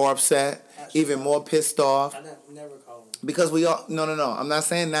even more upset, even more pissed off. I never called him. Because we all... No. I'm not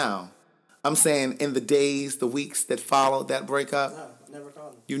saying now. I'm saying in the days, the weeks that followed that breakup. No, I never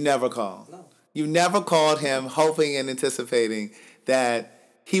called him. You never called. No. You never called him hoping and anticipating that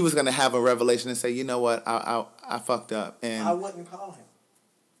he was going to have a revelation and say, you know what, I fucked up. And I wouldn't call him.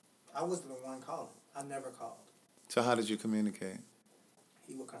 I wasn't the one calling. I never called. So how did you communicate?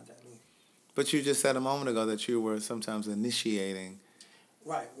 He would contact me. But you just said a moment ago that you were sometimes initiating.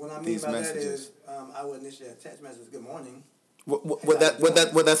 Right. What I mean by messages. That is, I would initiate a text message. Good morning.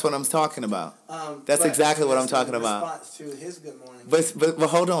 That's what I'm talking about. That's exactly what I'm talking about. Response to his good morning. But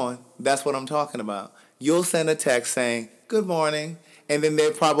hold on. That's what I'm talking about. You'll send a text saying, good morning. And then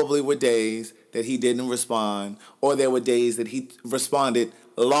there probably were days that he didn't respond, or there were days that he responded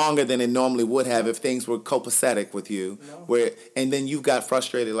longer than it normally would have if things were copacetic with you. No. And then you got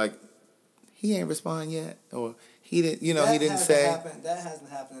frustrated, like, he ain't respond yet, or he didn't, he didn't say. That hasn't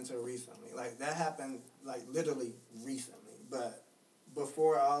happened until recently. Like, that happened, like, literally recently. But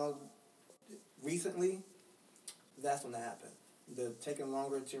before recently, that's when that happened. The taking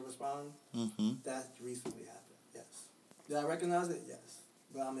longer to respond, that recently happened, yes. Did I recognize it? Yes.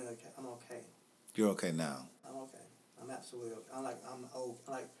 But I'm okay. I'm okay. You're okay now. I'm okay. I'm absolutely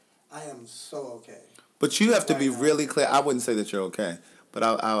okay. I am so okay. But you have to be Right now. really clear. I wouldn't say that you're okay, but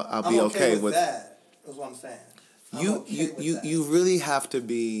I'll I'm be okay with that. Is what I'm saying. I'm okay with that. You really have to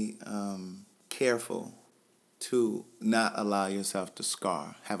be careful to not allow yourself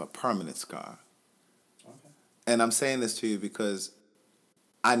to have a permanent scar. Okay. And I'm saying this to you because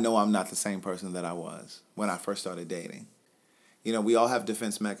I know I'm not the same person that I was when I first started dating. You know, we all have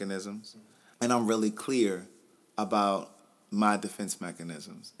defense mechanisms, and I'm really clear about my defense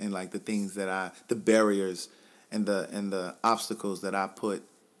mechanisms and like the things that the barriers and the obstacles that I put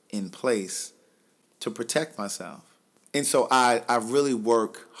in place to protect myself. And so I really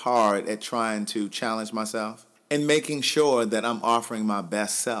work hard at trying to challenge myself and making sure that I'm offering my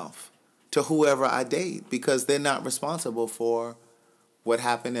best self to whoever I date because they're not responsible for what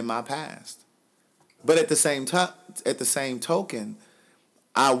happened in my past. But at the same token,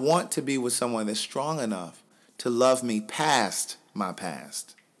 I want to be with someone that's strong enough to love me past my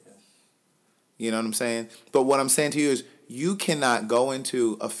past. Yes. You know what I'm saying? But what I'm saying to you is you cannot go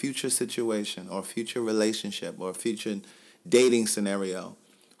into a future situation or future relationship or future dating scenario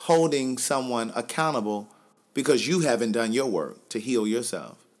holding someone accountable because you haven't done your work to heal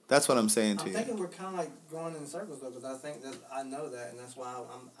yourself. That's what I'm saying to you. I'm thinking we're kind of like going in circles though, because I think that I know that, and that's why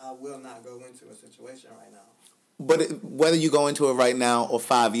I will not go into a situation right now. But whether you go into it right now or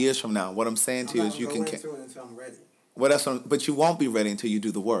 5 years from now, what I'm saying to you is you can. I'm not going to go into it until I'm ready. Well, but you won't be ready until you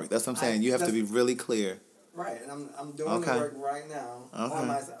do the work. That's what I'm saying. You have to be really clear. Right, and I'm doing the work right now on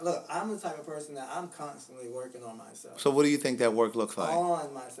myself. Look, I'm the type of person that I'm constantly working on myself. So what do you think that work looks like?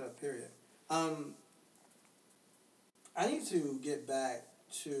 On myself, period. I need to get back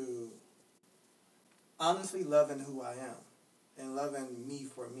to honestly loving who I am and loving me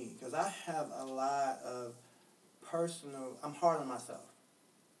for me. Because I have a lot of I'm hard on myself.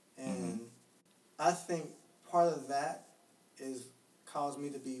 And I think part of that is caused me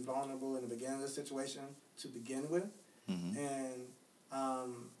to be vulnerable in the beginning of the situation to begin with. And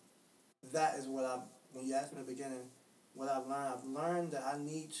that is what when you asked me in the beginning, what I've learned that I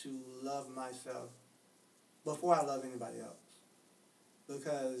need to love myself before I love anybody else.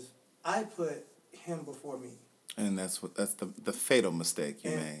 Because I put him before me. And that's the fatal mistake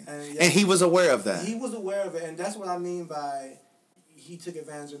you made. And he was aware of that. He was aware of it, and that's what I mean by he took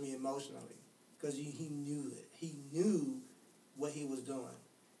advantage of me emotionally. Because he knew it. He knew what he was doing.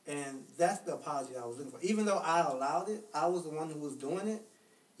 And that's the apology I was looking for. Even though I allowed it, I was the one who was doing it,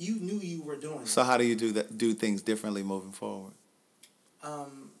 you knew you were doing it. So how do you do things differently moving forward?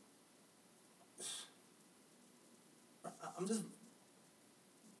 I'm just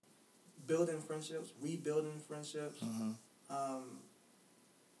building friendships, rebuilding friendships,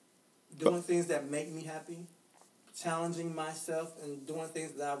 doing things that make me happy, challenging myself and doing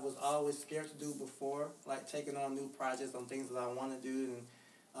things that I was always scared to do before, like taking on new projects on things that I want to do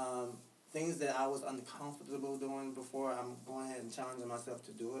and things that I was uncomfortable doing before. I'm going ahead and challenging myself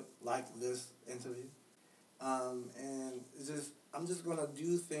to do it, like this interview. And I'm just going to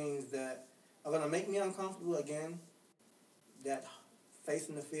do things that are going to make me uncomfortable again, that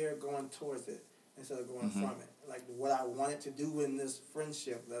facing the fear, going towards it instead of going from it. Like what I wanted to do in this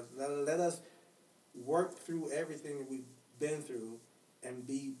friendship. Let us work through everything that we've been through and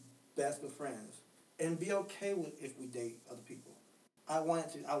be best of friends. And be okay with if we date other people. I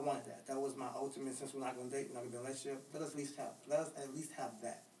wanted that. That was my ultimate, since we're not going to date, we're not going to be in a relationship, let us at least have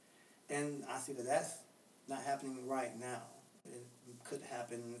that. And I see that that's not happening right now. It could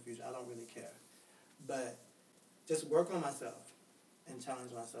happen in the future. I don't really care. But just work on myself and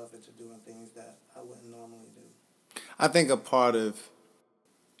challenge myself into doing things that I wouldn't normally do. I think a part of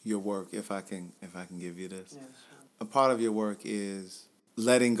your work, if I can give you this, yeah, sure. A part of your work is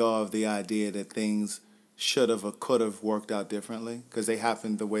letting go of the idea that things should have or could have worked out differently because they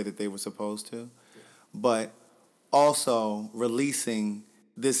happened the way that they were supposed to, but also releasing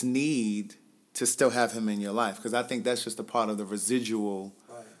this need to still have him in your life, because I think that's just a part of the residual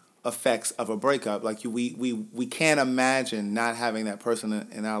effects of a breakup. Like we can't imagine not having that person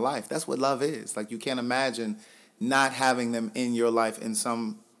in our life. That's what love is. Like you can't imagine not having them in your life in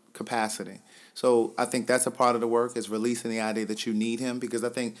some capacity. So I think that's a part of the work, is releasing the idea that you need him, because I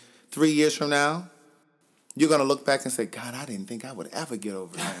think 3 years from now, you're going to look back and say, God, I didn't think I would ever get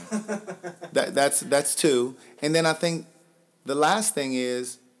over him. That's two. And then I think the last thing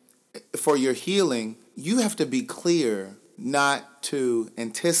is, for your healing, you have to be clear not to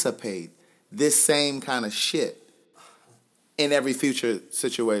anticipate this same kind of shit in every future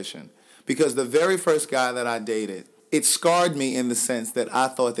situation. Because the very first guy that I dated, it scarred me in the sense that I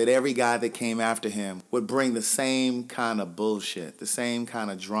thought that every guy that came after him would bring the same kind of bullshit, the same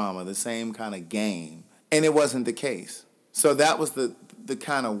kind of drama, the same kind of game. And it wasn't the case. So that was the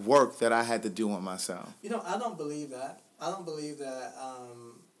kind of work that I had to do on myself. You know, I don't believe that. I don't believe that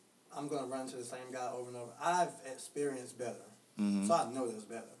I'm going to run to the same guy over and over. I've experienced better. Mm-hmm. So I know there's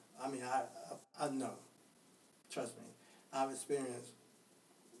better. I mean, I know. Trust me. I've experienced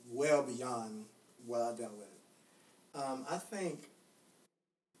well beyond what I dealt with. I think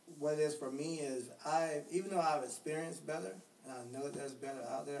what it is for me is even though I've experienced better, and I know that there's better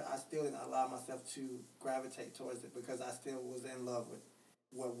out there, I still didn't allow myself to gravitate towards it because I still was in love with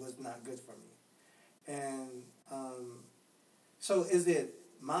what was not good for me. And so is it,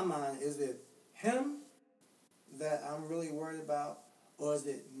 my mind, is it him that I'm really worried about, or is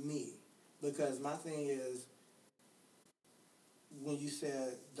it me? Because my thing is, when you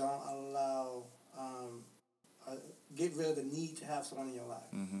said don't allow, get rid of the need to have someone in your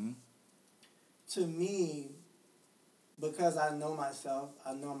life. Mm-hmm. To me, because I know myself,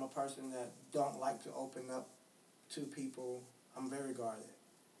 I know I'm a person that don't like to open up to people. I'm very guarded.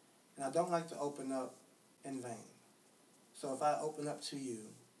 And I don't like to open up in vain. So if I open up to you,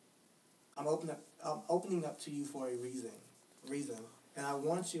 I'm opening up to you for a reason. And I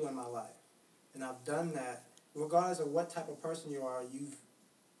want you in my life. And I've done that. Regardless of what type of person you are, you've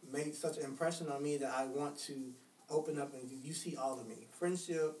made such an impression on me that I want to open up and you see all of me.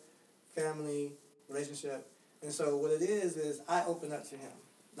 Friendship, family, relationship. And so what it is I open up to him.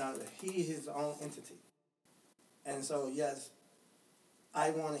 Now, he is his own entity. And so, yes,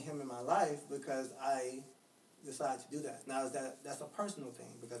 I wanted him in my life because I decided to do that. Now, that's a personal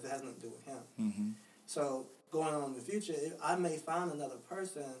thing because it has nothing to do with him. Mm-hmm. So going on in the future, I may find another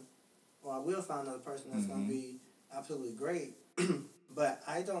person, or I will find another person that's going to be absolutely great. But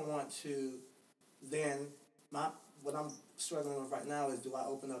I don't want to then, what I'm struggling with right now is, do I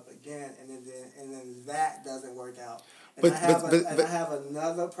open up again, and then that doesn't work out. And I have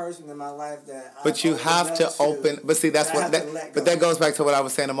another person in my life that But you have to open. But see, that's what. But that goes back to what I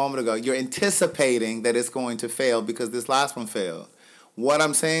was saying a moment ago. You're anticipating that it's going to fail because this last one failed. What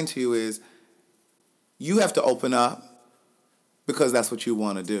I'm saying to you is, you have to open up because that's what you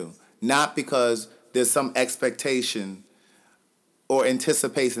want to do, not because there's some expectation or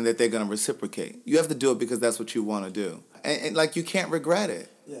anticipation that they're going to reciprocate. You have to do it because that's what you want to do, and like you can't regret it.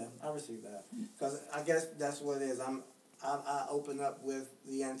 Yeah, I receive that because I guess that's what it is. I open up with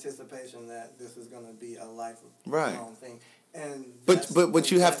the anticipation that this is going to be a lifelong thing. And but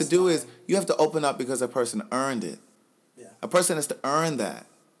what you have to do is you have to open up because a person earned it. Yeah. A person has to earn that.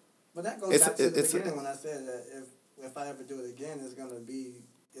 But that goes back to the beginning when I said that if I ever do it again, it's going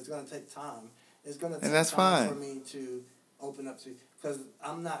to take time. It's going to take time for me to open up to, because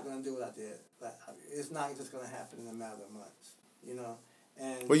I'm not going to do what I did. Like, it's not just going to happen in a matter of months, you know.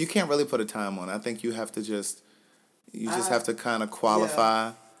 And well, you can't really put a time on it. I think you have to just have to kind of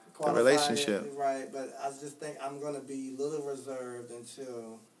qualify the relationship. It, right, but I just think I'm going to be a little reserved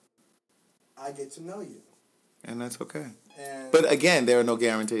until I get to know you. And that's okay. And but again, there are no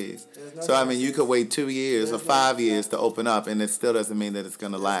guarantees. So, I mean, you could wait 2 years or 5 years to open up, and it still doesn't mean that it's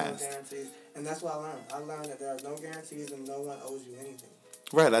going to last. No guarantees. And that's what I learned. I learned that there are no guarantees and no one owes you anything.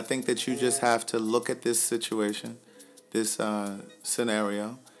 Right. I think that you just have to look at this situation, this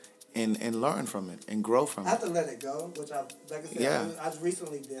scenario, and learn from it and grow from it. I have to let it go, which like I said, I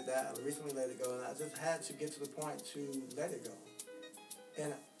recently did that. I recently let it go, and I just had to get to the point to let it go.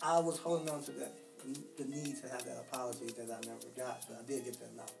 And I was holding on to that, the need to have that apology that I never got, but I did get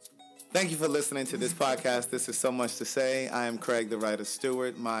that knowledge. Thank you for listening to this podcast. This is So Much to Say. I am Craig the Writer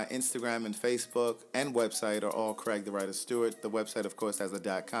Stewart. My Instagram and Facebook and website are all Craig the Writer Stewart. The website, of course, has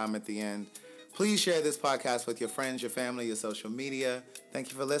a .com at the end. Please share this podcast with your friends, your family, your social media.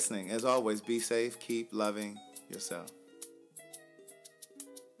 Thank you for listening. As always, be safe. Keep loving yourself.